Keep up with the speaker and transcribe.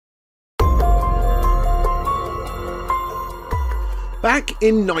Back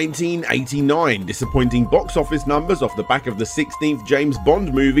in 1989, disappointing box office numbers off the back of the 16th James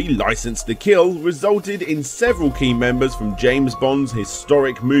Bond movie Licence to Kill resulted in several key members from James Bond's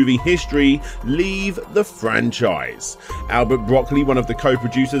historic movie history leave the franchise. Albert Broccoli, one of the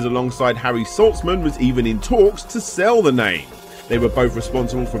co-producers alongside Harry Saltzman, was even in talks to sell the name. They were both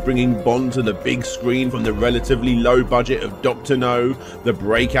responsible for bringing Bond to the big screen from the relatively low budget of Dr. No, the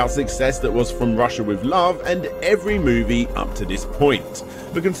breakout success that was From Russia with Love, and every movie up to this point.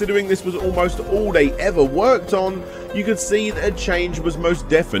 But considering this was almost all they ever worked on, you could see that a change was most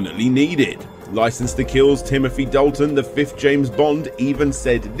definitely needed. Licence to Kill's Timothy Dalton, the fifth James Bond, even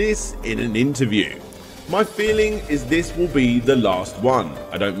said this in an interview. "My feeling is this will be the last one.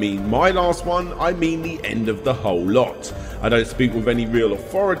 I don't mean my last one, I mean the end of the whole lot. I don't speak with any real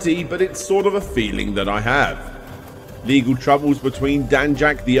authority, but it's sort of a feeling that I have." Legal troubles between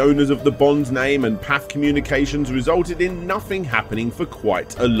Danjaq, the owners of the Bond name, and PAF Communications resulted in nothing happening for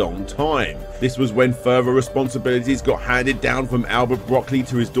quite a long time. This was when further responsibilities got handed down from Albert Broccoli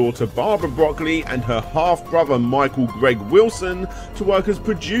to his daughter Barbara Broccoli and her half-brother Michael Greg Wilson to work as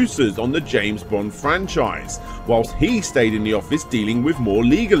producers on the James Bond franchise, whilst he stayed in the office dealing with more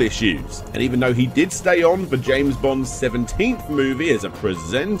legal issues. And even though he did stay on for James Bond's 17th movie as a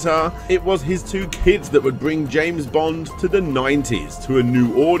presenter, it was his two kids that would bring James Bond to the 90s to a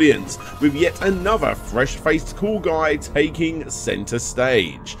new audience, with yet another fresh-faced cool guy taking centre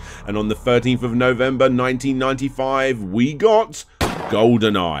stage. And on the 13th of November 1995, we got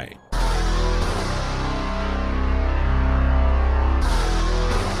GoldenEye.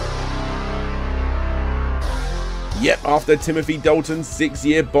 Yep, after Timothy Dalton's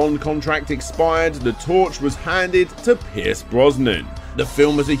 6-year Bond contract expired, the torch was handed to Pierce Brosnan. The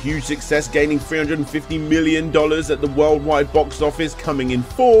film was a huge success, gaining $350 million at the worldwide box office, coming in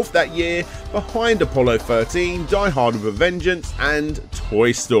 4th that year behind Apollo 13, Die Hard with a Vengeance and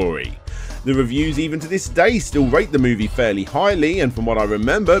Toy Story. The reviews even to this day still rate the movie fairly highly, and from what I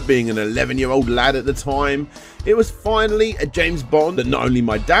remember, being an 11-year-old lad at the time, it was finally a James Bond that not only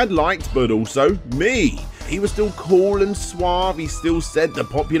my dad liked, but also me. He was still cool and suave, he still said the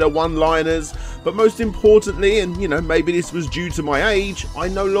popular one-liners, but most importantly, and you know, maybe this was due to my age, I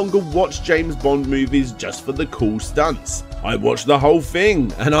no longer watch James Bond movies just for the cool stunts. I watched the whole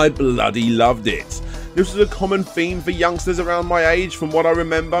thing, and I bloody loved it. This was a common theme for youngsters around my age from what I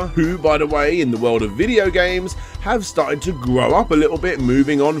remember, who, by the way, in the world of video games, have started to grow up a little bit,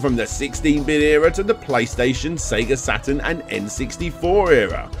 moving on from the 16-bit era to the PlayStation, Sega Saturn and N64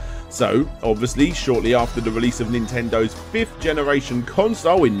 era. So, obviously, shortly after the release of Nintendo's 5th generation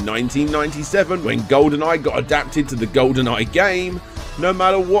console in 1997, when GoldenEye got adapted to the GoldenEye game, no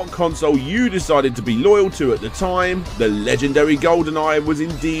matter what console you decided to be loyal to at the time, the legendary GoldenEye was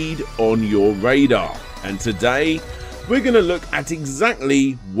indeed on your radar. And today, we're going to look at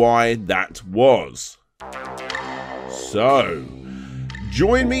exactly why that was. So,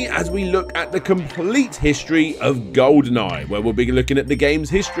 join me as we look at the complete history of GoldenEye, where we'll be looking at the game's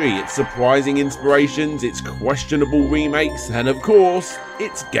history, its surprising inspirations, its questionable remakes, and of course,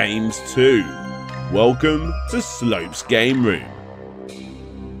 its games too. Welcome to Slope's Game Room.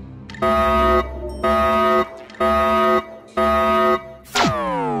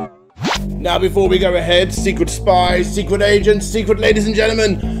 Now before we go ahead, secret spies, secret agents, secret ladies and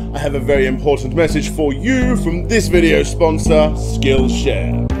gentlemen, I have a very important message for you from this video sponsor,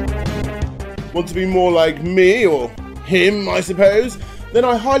 Skillshare. Want to be more like me, or him I suppose? Then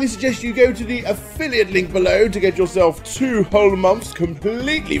I highly suggest you go to the affiliate link below to get yourself 2 whole months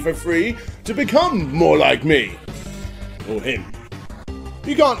completely for free to become more like me. Or him.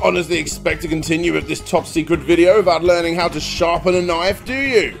 You can't honestly expect to continue with this top secret video without learning how to sharpen a knife, do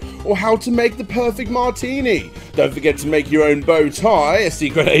you? Or how to make the perfect martini. Don't forget to make your own bow tie, a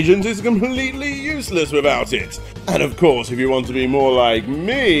secret agent is completely useless without it. And of course, if you want to be more like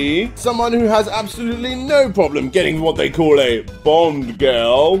me, someone who has absolutely no problem getting what they call a Bond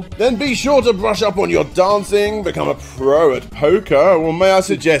girl, then be sure to brush up on your dancing, become a pro at poker, or may I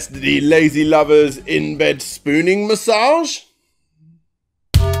suggest the Lazy Lovers in-bed spooning massage?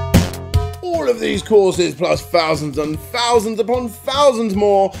 All of these courses, plus thousands and thousands upon thousands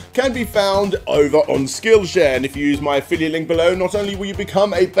more, can be found over on Skillshare. And if you use my affiliate link below, not only will you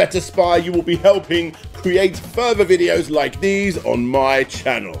become a better spy, you will be helping create further videos like these on my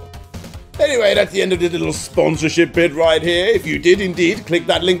channel. Anyway, that's the end of the little sponsorship bit right here. If you did indeed click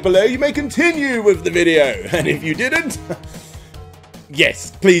that link below, you may continue with the video. And if you didn't,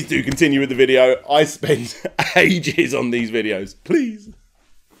 yes, please do continue with the video. I spent ages on these videos. Please.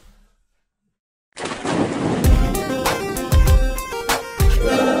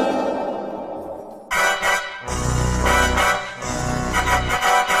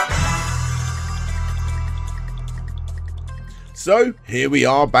 So here we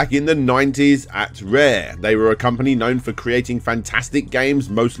are back in the 90s at Rare. They were a company known for creating fantastic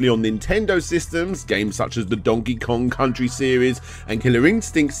games mostly on Nintendo systems. Games such as the Donkey Kong Country series and Killer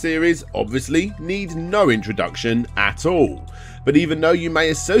Instinct series obviously need no introduction at all. But even though you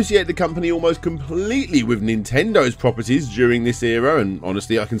may associate the company almost completely with Nintendo's properties during this era, and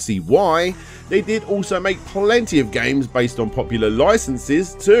honestly I can see why, they did also make plenty of games based on popular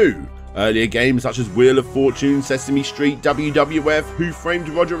licenses too. Earlier games such as Wheel of Fortune, Sesame Street, WWF, Who Framed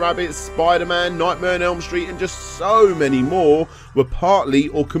Roger Rabbit, Spider-Man, Nightmare on Elm Street and just so many more were partly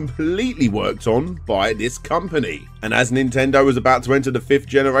or completely worked on by this company. And as Nintendo was about to enter the 5th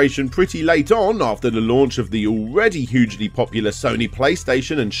generation pretty late on after the launch of the already hugely popular Sony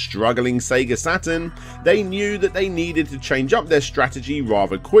PlayStation and struggling Sega Saturn, they knew that they needed to change up their strategy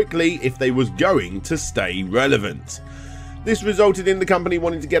rather quickly if they was going to stay relevant. This resulted in the company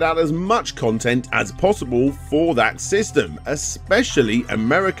wanting to get out as much content as possible for that system, especially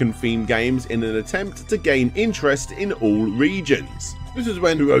American themed games in an attempt to gain interest in all regions. This is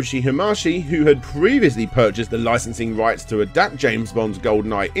when Hiroshi Hamashi, who had previously purchased the licensing rights to adapt James Bond's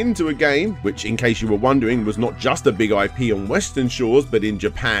GoldenEye into a game, which in case you were wondering was not just a big IP on Western shores but in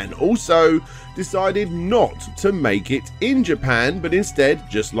Japan also, decided not to make it in Japan but instead,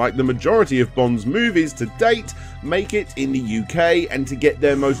 just like the majority of Bond's movies to date, make it in the UK and to get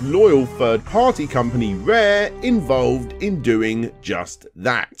their most loyal third party company Rare involved in doing just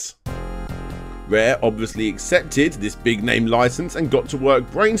that. Rare obviously accepted this big name license and got to work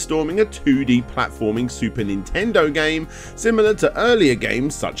brainstorming a 2D platforming Super Nintendo game similar to earlier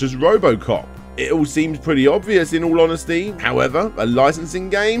games such as RoboCop. It all seemed pretty obvious in all honesty, however, a licensing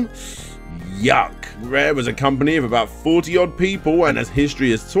game? Yuck. Rare was a company of about 40 odd people and as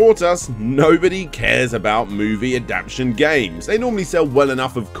history has taught us, nobody cares about movie adaptation games. They normally sell well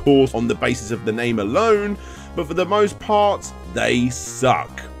enough of course on the basis of the name alone, but for the most part, they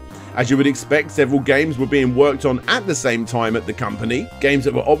suck. As you would expect, several games were being worked on at the same time at the company, games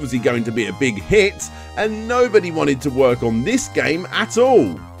that were obviously going to be a big hit, and nobody wanted to work on this game at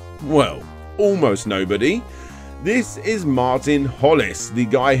all. Well, almost nobody. This is Martin Hollis, the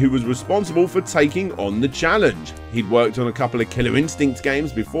guy who was responsible for taking on the challenge. He'd worked on a couple of Killer Instinct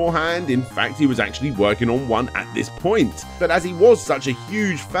games beforehand, in fact he was actually working on one at this point. But as he was such a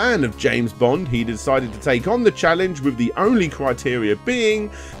huge fan of James Bond, he decided to take on the challenge with the only criteria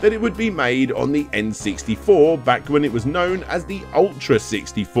being that it would be made on the N64 back when it was known as the Ultra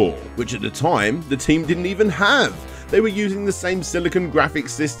 64, which at the time the team didn't even have. They were using the same silicon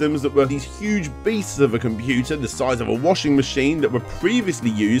graphics systems that were these huge beasts of a computer the size of a washing machine that were previously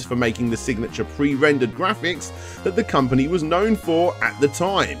used for making the signature pre-rendered graphics that the company was known for at the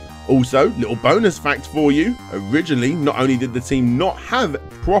time. Also, little bonus fact for you, originally not only did the team not have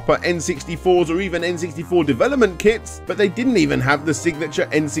proper N64s or even N64 development kits, but they didn't even have the signature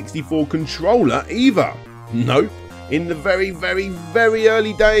N64 controller either. Nope. In the very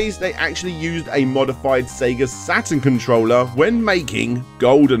early days, they actually used a modified Sega Saturn controller when making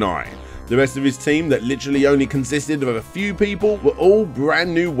GoldenEye. The rest of his team, that literally only consisted of a few people, were all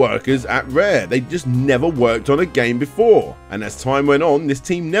brand new workers at Rare. They just never worked on a game before. And as time went on, this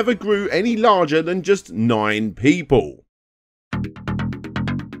team never grew any larger than just 9 people.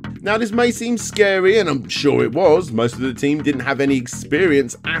 Now this may seem scary, and I'm sure it was. Most of the team didn't have any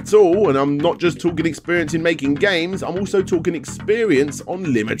experience at all, and I'm not just talking experience in making games, I'm also talking experience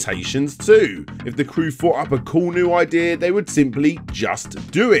on limitations too. If the crew thought up a cool new idea, they would simply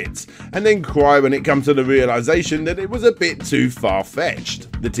just do it, and then cry when it comes to the realization that it was a bit too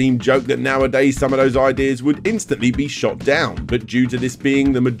far-fetched. The team joked that nowadays some of those ideas would instantly be shot down, but due to this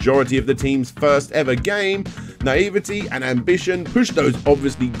being the majority of the team's first ever game, naivety and ambition pushed those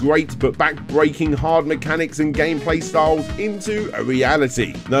obviously great but back-breaking hard mechanics and gameplay styles into a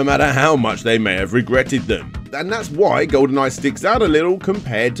reality, no matter how much they may have regretted them. And that's why GoldenEye sticks out a little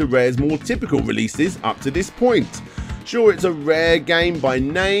compared to Rare's more typical releases up to this point. Sure, it's a Rare game by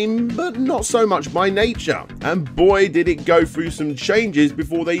name, but not so much by nature, and boy did it go through some changes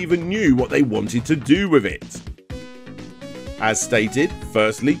before they even knew what they wanted to do with it. As stated,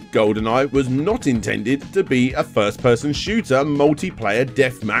 firstly, GoldenEye was not intended to be a first-person shooter multiplayer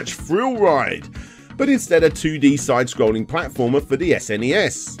deathmatch thrill ride, but instead a 2D side-scrolling platformer for the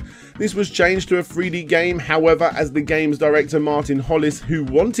SNES. This was changed to a 3D game, however, as the game's director Martin Hollis, who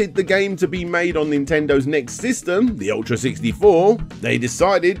wanted the game to be made on Nintendo's next system, the Ultra 64, they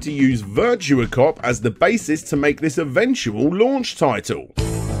decided to use Virtua Cop as the basis to make this eventual launch title.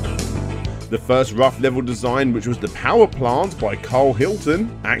 The first rough level design, which was the power plant by Carl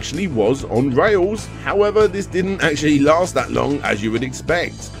Hilton, actually was on rails, however this didn't actually last that long as you would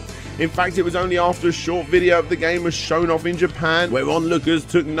expect. In fact, it was only after a short video of the game was shown off in Japan where onlookers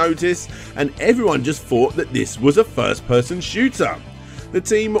took notice and everyone just thought that this was a first-person shooter. The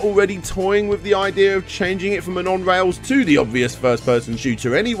team were already toying with the idea of changing it from an on-rails to the obvious first-person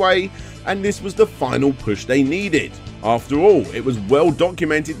shooter anyway, and this was the final push they needed. After all, it was well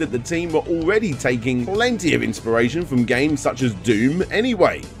documented that the team were already taking plenty of inspiration from games such as Doom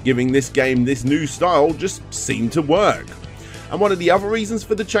anyway. Giving this game this new style just seemed to work. And one of the other reasons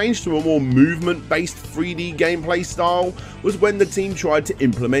for the change to a more movement-based 3D gameplay style was when the team tried to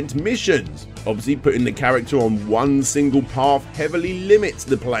implement missions. Obviously, putting the character on one single path heavily limits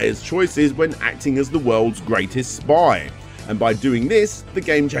the player's choices when acting as the world's greatest spy. And by doing this, the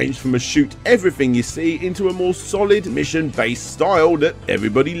game changed from a shoot everything you see into a more solid mission-based style that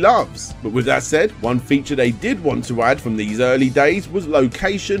everybody loves. But with that said, one feature they did want to add from these early days was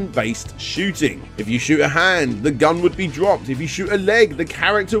location-based shooting. If you shoot a hand, the gun would be dropped. If you shoot a leg, the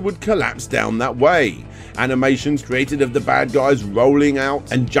character would collapse down that way. Animations created of the bad guys rolling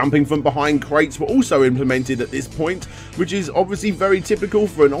out and jumping from behind crates were also implemented at this point, which is obviously very typical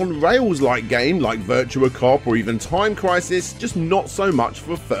for an on-rails-like game like Virtua Cop or even Time Crisis, just not so much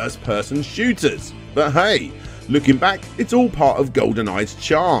for first-person shooters. But hey, looking back, it's all part of GoldenEye's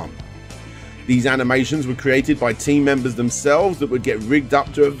charm. These animations were created by team members themselves that would get rigged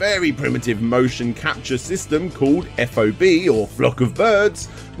up to a very primitive motion capture system called FOB, or Flock of Birds,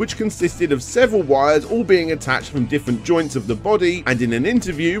 which consisted of several wires all being attached from different joints of the body. And in an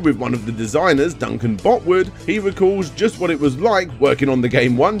interview with one of the designers, Duncan Botwood, he recalls just what it was like working on the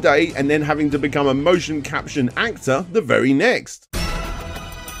game one day and then having to become a motion caption actor the very next.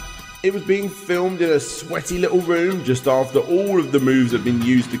 It was being filmed in a sweaty little room just after all of the moves had been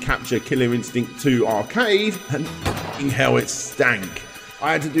used to capture Killer Instinct 2 Arcade, and f***ing hell, it stank.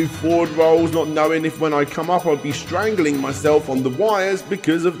 I had to do forward rolls, not knowing if when I come up I'd be strangling myself on the wires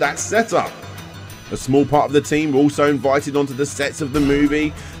because of that setup. A small part of the team were also invited onto the sets of the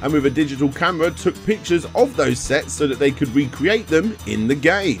movie, and with a digital camera took pictures of those sets so that they could recreate them in the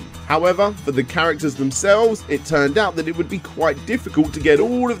game. However, for the characters themselves, it turned out that it would be quite difficult to get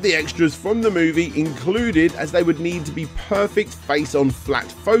all of the extras from the movie included, as they would need to be perfect face-on flat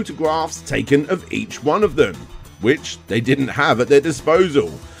photographs taken of each one of them, which they didn't have at their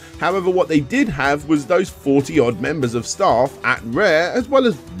disposal. However, what they did have was those 40 odd members of staff at Rare, as well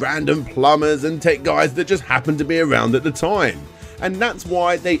as random plumbers and tech guys that just happened to be around at the time. And that's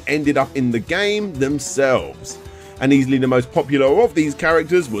why they ended up in the game themselves. And easily the most popular of these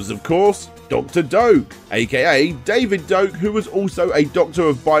characters was, of course, Dr. Doak, aka David Doak, who was also a doctor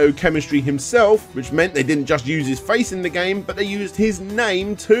of biochemistry himself, which meant they didn't just use his face in the game, but they used his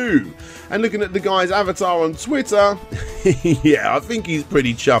name too. And looking at the guy's avatar on Twitter, yeah, I think he's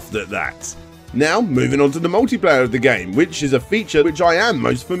pretty chuffed at that. Now, moving on to the multiplayer of the game, which is a feature which I am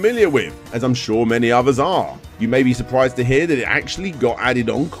most familiar with, as I'm sure many others are. You may be surprised to hear that it actually got added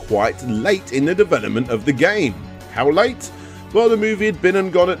on quite late in the development of the game. How late? Well, the movie had been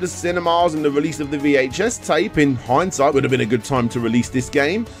and gone at the cinemas, and the release of the VHS tape, in hindsight, would have been a good time to release this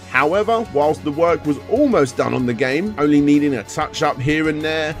game. However, whilst the work was almost done on the game, only needing a touch-up here and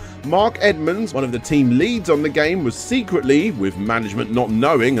there, Mark Edmonds, one of the team leads on the game, was secretly, with management not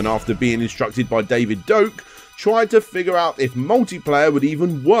knowing and after being instructed by David Doak, tried to figure out if multiplayer would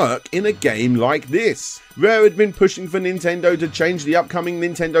even work in a game like this. Rare had been pushing for Nintendo to change the upcoming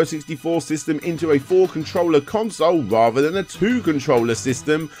Nintendo 64 system into a 4-controller console rather than a 2-controller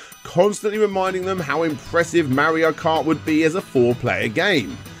system, constantly reminding them how impressive Mario Kart would be as a 4-player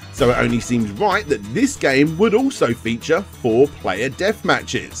game. So it only seems right that this game would also feature 4-player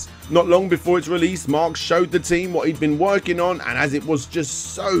deathmatches. Not long before its release, Mark showed the team what he'd been working on, and as it was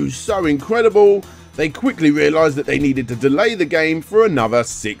just so incredible, they quickly realised that they needed to delay the game for another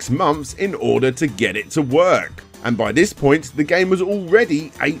 6 months in order to get it to work. And by this point, the game was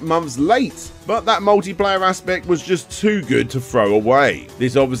already 8 months late. But that multiplayer aspect was just too good to throw away.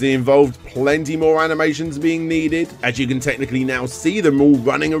 This obviously involved plenty more animations being needed, as you can technically now see them all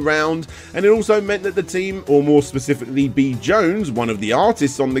running around, and it also meant that the team, or more specifically B. Jones, one of the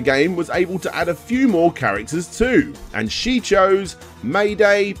artists on the game, was able to add a few more characters too. And she chose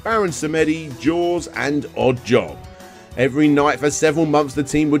Mayday, Baron Samedi, Jaws and Oddjob. Every night for several months the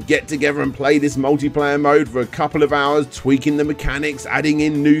team would get together and play this multiplayer mode for a couple of hours, tweaking the mechanics, adding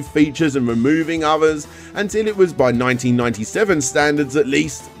in new features and removing others, until it was, by 1997 standards at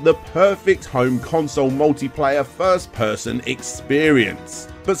least, the perfect home console multiplayer first-person experience.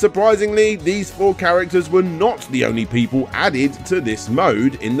 But surprisingly, these 4 characters were not the only people added to this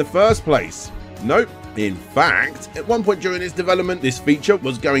mode in the first place. Nope, In fact, at one point during its development, this feature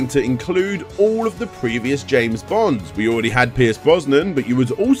was going to include all of the previous James Bonds. We already had Pierce Brosnan, but you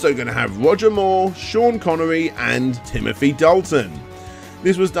was also going to have Roger Moore, Sean Connery and Timothy Dalton.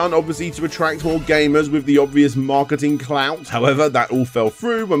 This was done obviously to attract more gamers with the obvious marketing clout. However, that all fell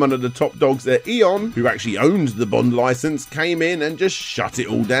through when one of the top dogs there, Eon, who actually owned the Bond license, came in and just shut it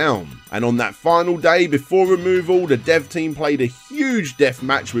all down. And on that final day before removal, the dev team played a huge death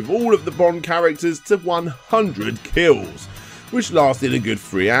match with all of the Bond characters to 100 kills, which lasted a good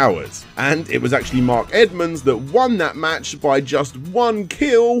 3 hours. And it was actually Mark Edmonds that won that match by just 1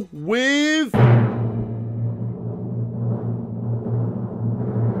 kill with...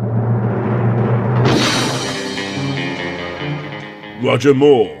 Roger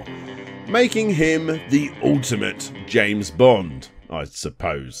Moore, making him the ultimate James Bond, I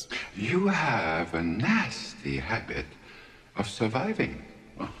suppose. You have a nasty habit of surviving.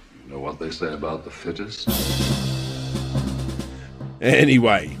 Well, you know what they say about the fittest?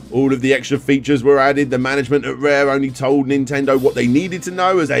 Anyway, all of the extra features were added. The management at Rare only told Nintendo what they needed to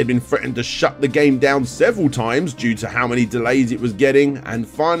know, as they had been threatened to shut the game down several times due to how many delays it was getting. And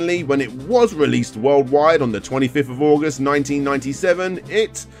finally, when it was released worldwide on the 25th of August 1997,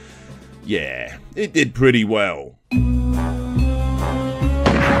 it did pretty well.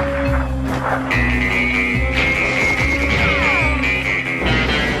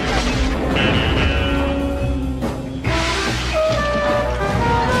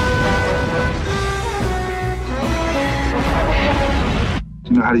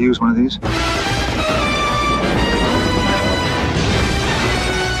 You know how to use one of these?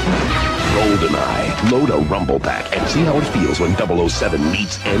 GoldenEye. Load a rumble pack and see how it feels when 007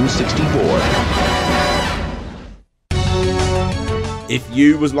 meets N64. If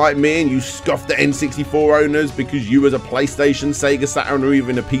you was like me and you scoffed at N64 owners because you was a PlayStation, Sega Saturn or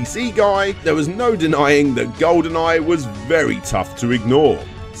even a PC guy, there was no denying that GoldenEye was very tough to ignore.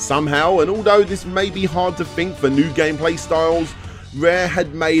 Somehow, and although this may be hard to think for new gameplay styles, Rare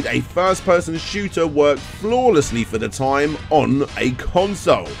had made a first-person shooter work flawlessly for the time on a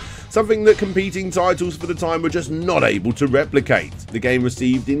console, something that competing titles for the time were just not able to replicate. The game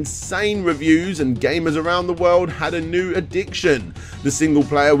received insane reviews and gamers around the world had a new addiction. The single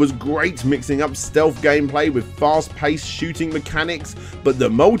player was great, mixing up stealth gameplay with fast-paced shooting mechanics, but the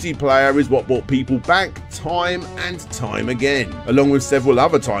multiplayer is what brought people back time and time again. Along with several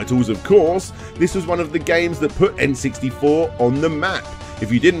other titles, of course, this was one of the games that put N64 on the map.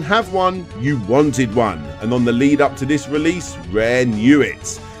 If you didn't have one, you wanted one, and on the lead up to this release, Rare knew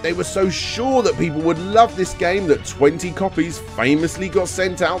it. They were so sure that people would love this game that 20 copies famously got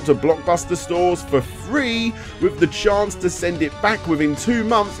sent out to Blockbuster stores for free, with the chance to send it back within 2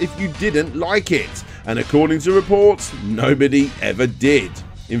 months if you didn't like it. And according to reports, nobody ever did.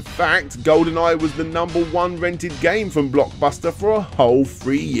 In fact, GoldenEye was the #1 rented game from Blockbuster for a whole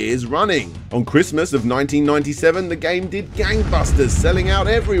 3 years running. On Christmas of 1997, the game did gangbusters, selling out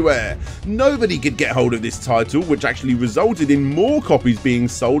everywhere. Nobody could get hold of this title, which actually resulted in more copies being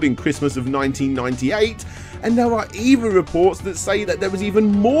sold in Christmas of 1998, and there are even reports that say that there was even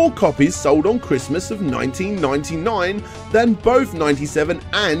more copies sold on Christmas of 1999 than both 97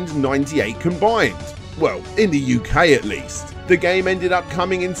 and 98 combined. Well, in the UK at least. The game ended up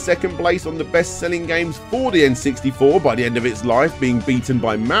coming in second place on the best-selling games for the N64 by the end of its life, being beaten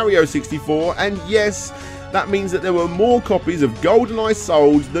by Mario 64, and yes, that means that there were more copies of GoldenEye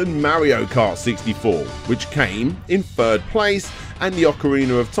sold than Mario Kart 64, which came in third place, and the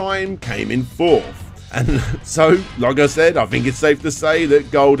Ocarina of Time came in fourth. And so, like I said, I think it's safe to say that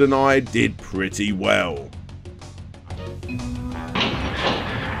GoldenEye did pretty well.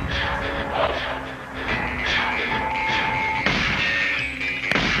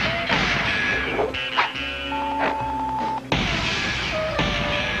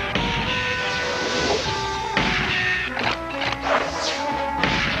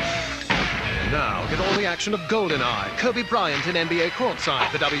 Of GoldenEye, Kobe Bryant in NBA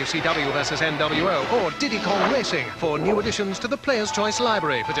courtside, the WCW vs NWO, or Diddy Kong Racing for new additions to the Player's Choice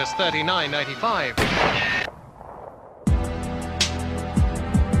library for just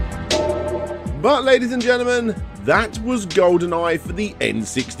 $39.95. But ladies and gentlemen, that was GoldenEye for the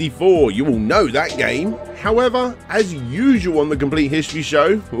N64. You all know that game. However, as usual on the Complete History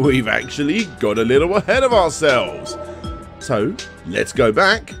Show, we've actually got a little ahead of ourselves. So let's go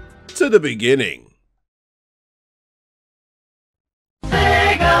back to the beginning.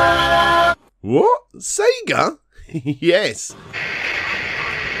 Sega! What? Sega? Yes.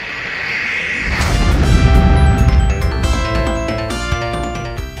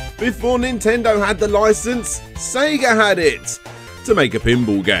 Before Nintendo had the license, Sega had it to make a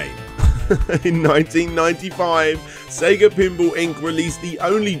pinball game. In 1995, Sega Pinball Inc. released the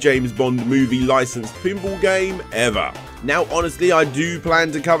only James Bond movie licensed pinball game ever. Now honestly, I do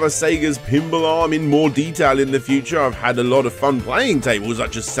plan to cover Sega's pinball arm in more detail in the future. I've had a lot of fun playing tables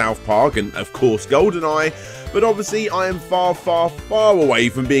such as South Park and of course GoldenEye, but obviously I am far away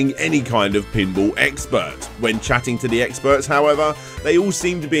from being any kind of pinball expert. When chatting to the experts, however, they all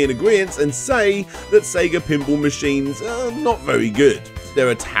seem to be in agreement and say that Sega pinball machines are not very good.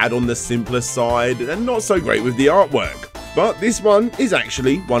 They're a tad on the simpler side and not so great with the artwork. But this one is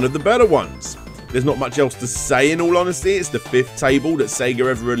actually one of the better ones. There's not much else to say in all honesty. It's the 5th table that Sega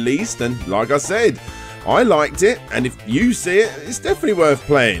ever released, and like I said, I liked it, and if you see it, it's definitely worth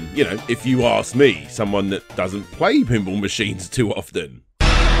playing. You know, if you ask me, someone that doesn't play pinball machines too often.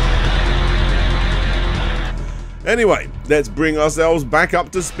 Anyway, let's bring ourselves back up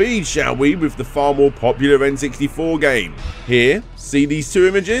to speed, shall we, with the far more popular N64 game. Here, see these 2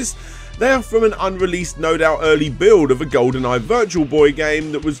 images? They are from an unreleased, no doubt early build of a GoldenEye Virtual Boy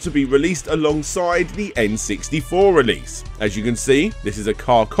game that was to be released alongside the N64 release. As you can see, this is a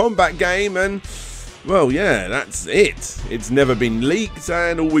car combat game and, well yeah, that's it. It's never been leaked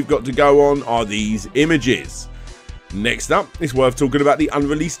and all we've got to go on are these images. Next up, it's worth talking about the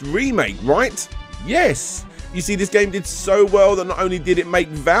unreleased remake, right? Yes! You see, this game did so well that not only did it make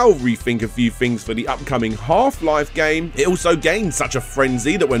Valve rethink a few things for the upcoming Half-Life game, it also gained such a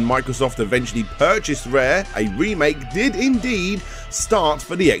frenzy that when Microsoft eventually purchased Rare, a remake did indeed start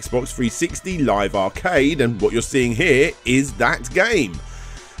for the Xbox 360 Live Arcade, and what you're seeing here is that game.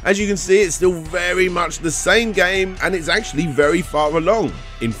 As you can see, it's still very much the same game, and it's actually very far along.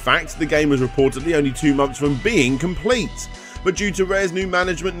 In fact, the game was reportedly only 2 months from being complete. But due to Rare's new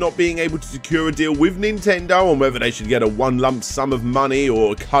management not being able to secure a deal with Nintendo on whether they should get a one lump sum of money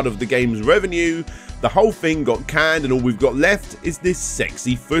or a cut of the game's revenue, the whole thing got canned and all we've got left is this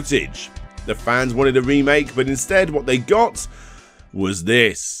sexy footage. The fans wanted a remake, but instead what they got was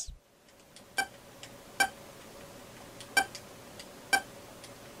this.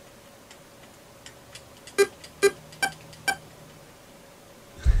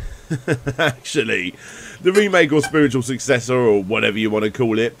 Actually, the remake or spiritual successor, or whatever you want to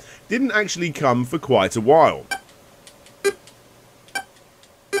call it, didn't actually come for quite a while.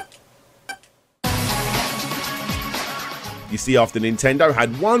 You see, after Nintendo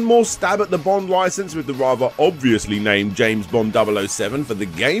had one more stab at the Bond license with the rather obviously named James Bond 007 for the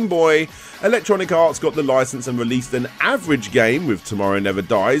Game Boy, Electronic Arts got the license and released an average game with Tomorrow Never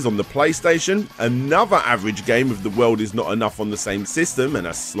Dies on the PlayStation, another average game with The World Is Not Enough on the same system and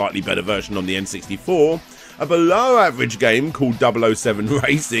a slightly better version on the N64, a below average game called 007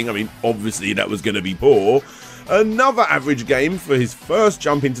 Racing, I mean obviously that was going to be poor, another average game for his first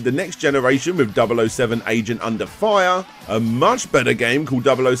jump into the next generation with 007 Agent Under Fire, a much better game called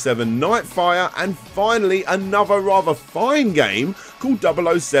 007 Nightfire, and finally another rather fine game called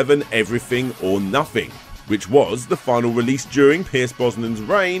 007 Everything or Nothing, which was the final release during Pierce Brosnan's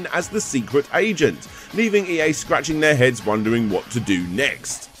reign as the secret agent, leaving EA scratching their heads wondering what to do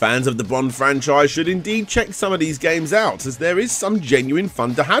next. Fans of the Bond franchise should indeed check some of these games out, as there is some genuine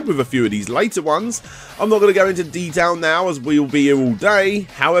fun to have with a few of these later ones. I'm not going to go into detail now as we'll be here all day,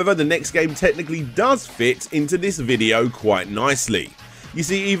 however the next game technically does fit into this video quite nicely. You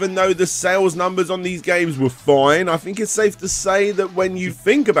see, even though the sales numbers on these games were fine, I think it's safe to say that when you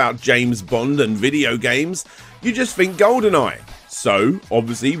think about James Bond and video games, you just think GoldenEye. So,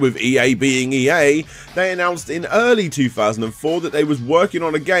 obviously, with EA being EA, they announced in early 2004 that they was working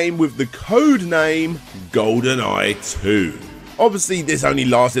on a game with the code name GoldenEye 2. Obviously, this only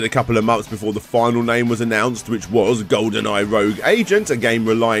lasted a couple of months before the final name was announced, which was GoldenEye Rogue Agent, a game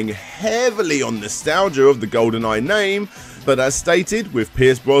relying heavily on nostalgia of the GoldenEye name. But as stated, with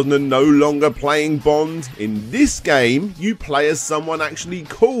Pierce Brosnan no longer playing Bond, in this game, you play as someone actually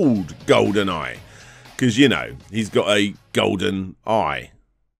called GoldenEye. Because, you know, he's got a golden eye.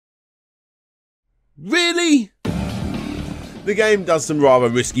 Really? The game does some rather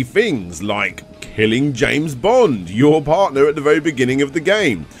risky things, like killing James Bond, your partner at the very beginning of the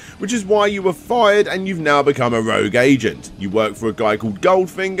game, which is why you were fired and you've now become a rogue agent. You work for a guy called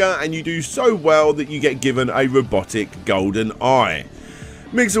Goldfinger and you do so well that you get given a robotic golden eye.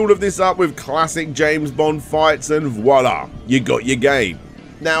 Mix all of this up with classic James Bond fights and voila, you got your game.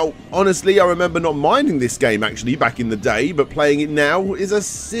 Now, honestly, I remember not minding this game actually back in the day, but playing it now is a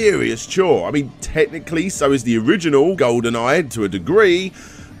serious chore. I mean, technically, so is the original GoldenEye to a degree,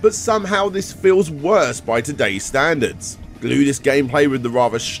 but somehow this feels worse by today's standards. Glue this gameplay with the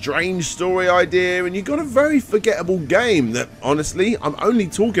rather strange story idea and you got a very forgettable game that, honestly, I'm only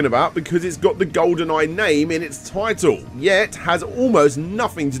talking about because it's got the GoldenEye name in its title, yet has almost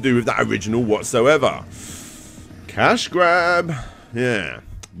nothing to do with that original whatsoever. Cash grab. Yeah.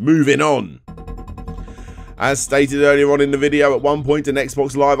 Moving on. As stated earlier on in the video, at one point an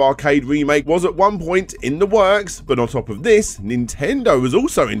Xbox Live Arcade remake was at one point in the works, but on top of this, Nintendo was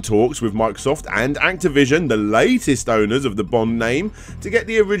also in talks with Microsoft and Activision, the latest owners of the Bond name, to get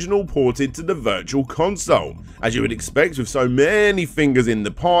the original ported to the Virtual Console. As you would expect with so many fingers in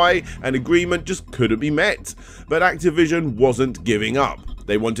the pie, an agreement just couldn't be met, but Activision wasn't giving up.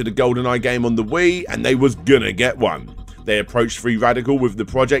 They wanted a GoldenEye game on the Wii, and they was gonna get one. They approached Free Radical with the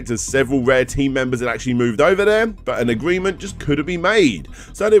project as several Rare team members had actually moved over there, but an agreement just couldn't be made.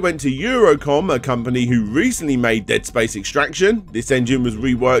 So they went to EuroGamers, a company who recently made Dead Space Extraction. This engine was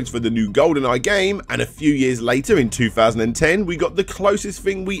reworked for the new GoldenEye game, and a few years later in 2010 we got the closest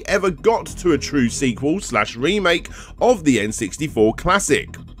thing we ever got to a true sequel / remake of the N64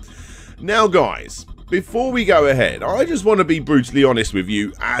 classic. Now guys, before we go ahead, I just want to be brutally honest with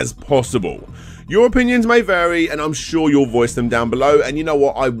you as possible. Your opinions may vary, and I'm sure you'll voice them down below, and you know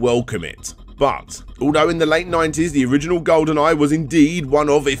what, I welcome it. But, although in the late 90s the original GoldenEye was indeed one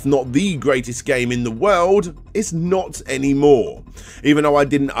of, if not the greatest game in the world, it's not anymore. Even though I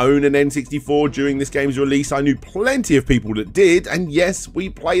didn't own an N64 during this game's release, I knew plenty of people that did, and yes, we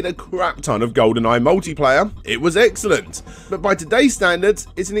played a crap ton of GoldenEye multiplayer. It was excellent. But by today's standards,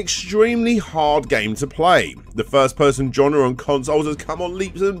 it's an extremely hard game to play. The first-person genre on consoles has come on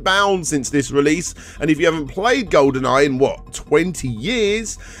leaps and bounds since this release, and if you haven't played GoldenEye in, what, 20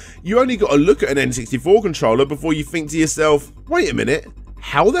 years? You only got to look at an N64 controller before you think to yourself, wait a minute,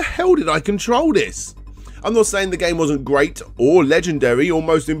 how the hell did I control this? I'm not saying the game wasn't great or legendary, or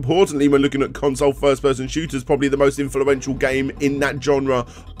most importantly when looking at console first-person shooters, probably the most influential game in that genre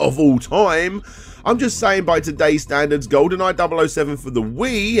of all time. I'm just saying by today's standards, GoldenEye 007 for the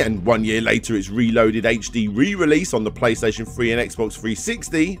Wii, and 1 year later its Reloaded HD re-release on the PlayStation 3 and Xbox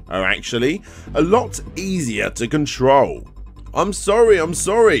 360, are actually a lot easier to control. I'm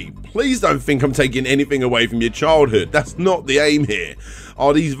sorry, please don't think I'm taking anything away from your childhood, that's not the aim here.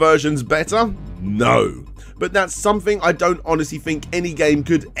 Are these versions better? No. But that's something I don't honestly think any game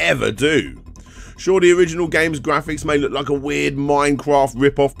could ever do. Sure, the original game's graphics may look like a weird Minecraft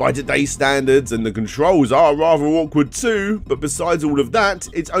ripoff by today's standards, and the controls are rather awkward too, but besides all of that,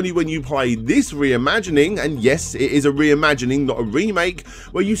 it's only when you play this reimagining, and yes, it is a reimagining, not a remake,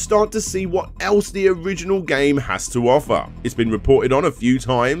 where you start to see what else the original game has to offer. It's been reported on a few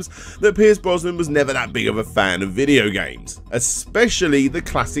times that Pierce Brosnan was never that big of a fan of video games, especially the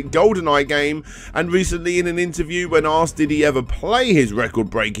classic GoldenEye game, and recently in an interview when asked did he ever play his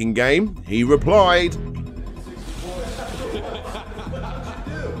record-breaking game, he replied,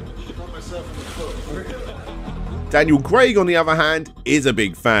 Daniel Craig, on the other hand, is a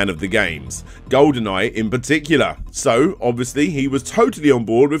big fan of the games, GoldenEye in particular, so obviously he was totally on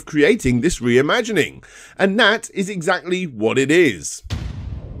board with creating this reimagining, and that is exactly what it is.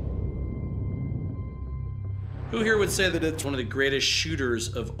 Who here would say that it's one of the greatest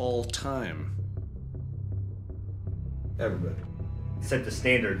shooters of all time? Everybody. Set the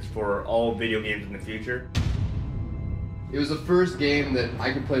standards for all video games in the future. It was the first game that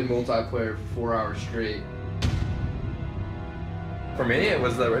I could play multiplayer for 4 hours straight. For me, it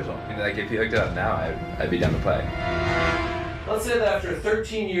was the original. I mean, like, if you hooked it up now, I'd be down to play. Let's say that after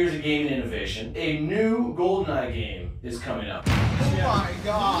 13 years of gaming innovation, a new GoldenEye game is coming up. Oh my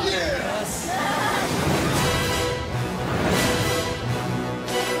god! Yes!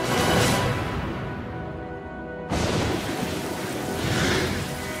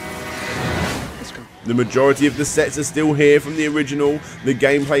 The majority of the sets are still here from the original, the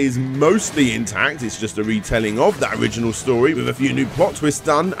gameplay is mostly intact, it's just a retelling of that original story with a few new plot twists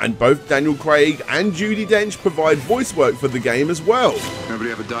done, and both Daniel Craig and Judi Dench provide voice work for the game as well.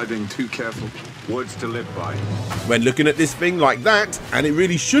 Nobody ever died being too careful. Words to live by. When looking at this thing like that, and it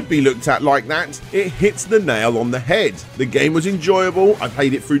really should be looked at like that, it hits the nail on the head. The game was enjoyable, I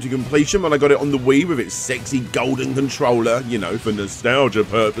played it through to completion when I got it on the Wii with its sexy golden controller, you know, for nostalgia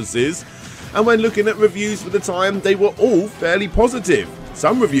purposes. And when looking at reviews for the time, they were all fairly positive.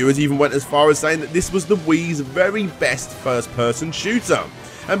 Some reviewers even went as far as saying that this was the Wii's very best first-person shooter.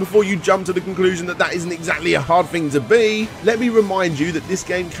 And before you jump to the conclusion that that isn't exactly a hard thing to be, let me remind you that this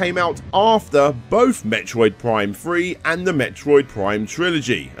game came out after both Metroid Prime 3 and the Metroid Prime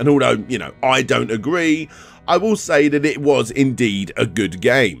trilogy. And although, you know, I don't agree, I will say that it was indeed a good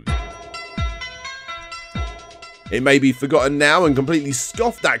game. It may be forgotten now and completely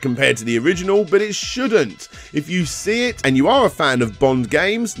scoffed at compared to the original, but it shouldn't. If you see it and you are a fan of Bond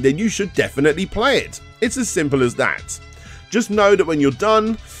games, then you should definitely play it. It's as simple as that. Just know that when you're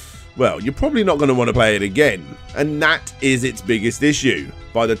done, well, you're probably not going to want to play it again, and that is its biggest issue.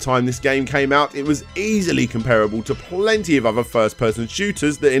 By the time this game came out, it was easily comparable to plenty of other first-person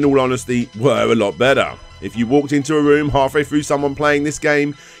shooters that, in all honesty, were a lot better. If you walked into a room halfway through someone playing this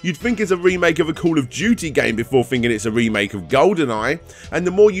game, you'd think it's a remake of a Call of Duty game before thinking it's a remake of GoldenEye, and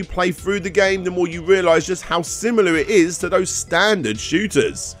the more you play through the game, the more you realise just how similar it is to those standard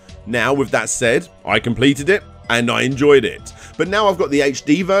shooters. Now, with that said, I completed it, and I enjoyed it. But now I've got the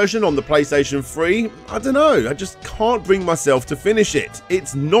HD version on the PlayStation 3, I don't know, I just can't bring myself to finish it.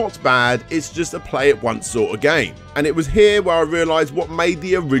 It's not bad, it's just a play it once sort of game. And it was here where I realised what made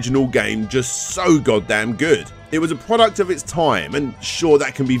the original game just so goddamn good. It was a product of its time, and sure,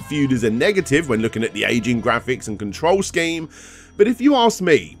 that can be viewed as a negative when looking at the aging graphics and control scheme, but if you ask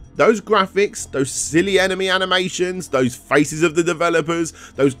me, those graphics, those silly enemy animations, those faces of the developers,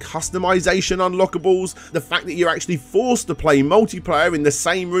 those customization unlockables, the fact that you're actually forced to play multiplayer in the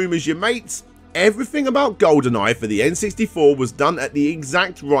same room as your mates, everything about GoldenEye for the N64 was done at the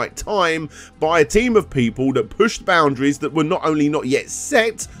exact right time by a team of people that pushed boundaries that were not only not yet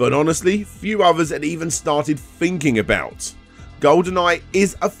set, but honestly, few others had even started thinking about. GoldenEye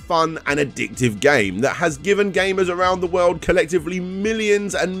is a fun and addictive game that has given gamers around the world collectively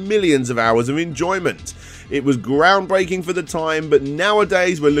millions and millions of hours of enjoyment. It was groundbreaking for the time, but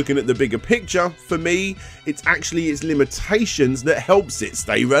nowadays we're looking at the bigger picture. For me, it's actually its limitations that helps it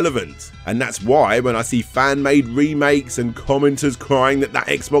stay relevant. And that's why when I see fan-made remakes and commenters crying that that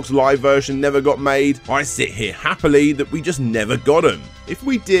Xbox Live version never got made, I sit here happily that we just never got them. If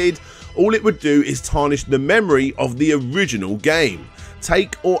we did, all it would do is tarnish the memory of the original game.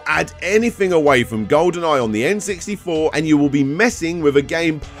 Take or add anything away from GoldenEye on the N64 and you will be messing with a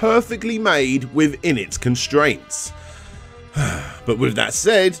game perfectly made within its constraints. But with that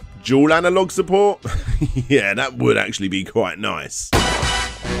said, dual analog support? Yeah, that would actually be quite nice.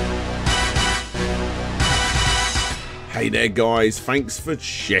 Hey there guys, thanks for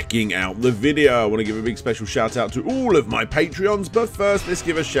checking out the video. I want to give a big special shout out to all of my Patreons, but first let's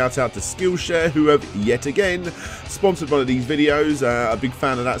give a shout out to Skillshare, who have yet again sponsored one of these videos. A big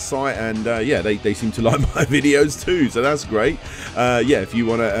fan of that site, and yeah, they seem to like my videos too, so that's great. Yeah, if you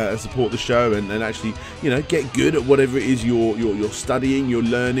want to support the show and actually, you know, get good at whatever it is you're studying, you're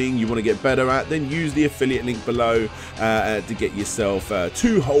learning, you want to get better at, then use the affiliate link below to get yourself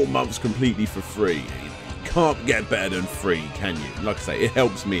 2 whole months completely for free. Can't get better than free, can you? Like I say, it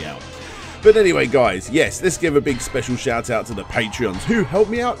helps me out. But anyway guys, yes, let's give a big special shout out to the Patreons who help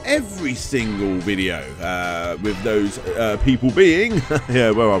me out every single video, with those people being,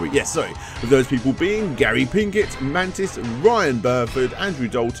 yeah, where are we? Yes, sorry, with those people being Gary Pinkett, Mantis, Ryan Burford, Andrew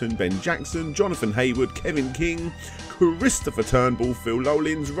Dalton, Ben Jackson, Jonathan Haywood, Kevin King, Christopher Turnbull, Phil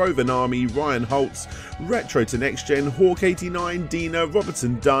Lowlins, Rovan Army, Ryan Holtz, Retro to Next Gen, Hawk89, Dina,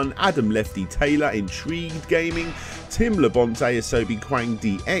 Robertson Dunn, Adam Lefty Taylor, Intrigued Gaming, Tim Labonte, Asobi Quang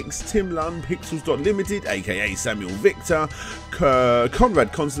DX, Tim Lund, Pixels.Limited, aka Samuel Victor,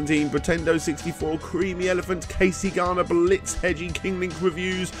 Conrad Constantine, Pretendo64, Creamy Elephant, Casey Garner, Blitz, Hedgie, Kinglink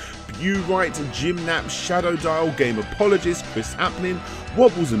Reviews, Bewright, Jim Knapp, Shadow Dial, Game Apologist, Chris Applin,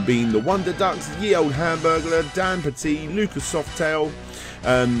 Wobbles and Bean, The Wonder Ducks, Ye Old Hamburglar, Dan Petit, Lucas Softail,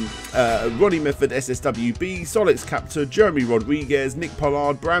 Ronnie Method, SSWB, Solix Captor, Jeremy Rodriguez, Nick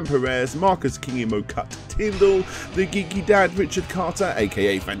Pollard, Bram Perez, Marcus Kingimo Cut Tyndall, The Geeky Dad, Richard Carter,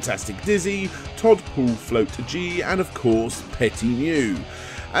 aka Fantastic Dizzy, Todd Paul Float G, and of course Petty New.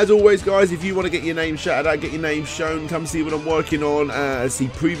 As always guys, if you want to get your name shouted out, get your name shown, come see what I'm working on, see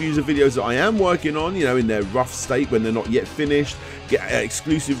previews of videos that I am working on, you know, in their rough state when they're not yet finished, get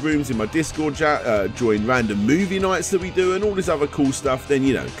exclusive rooms in my Discord chat, join random movie nights that we do and all this other cool stuff, then,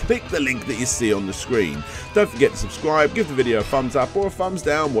 you know, click the link that you see on the screen. Don't forget to subscribe, give the video a thumbs up or a thumbs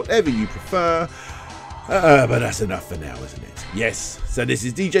down, whatever you prefer. But that's enough for now, isn't it? Yes, so this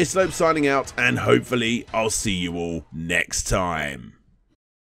is DJ Slope signing out, and hopefully I'll see you all next time.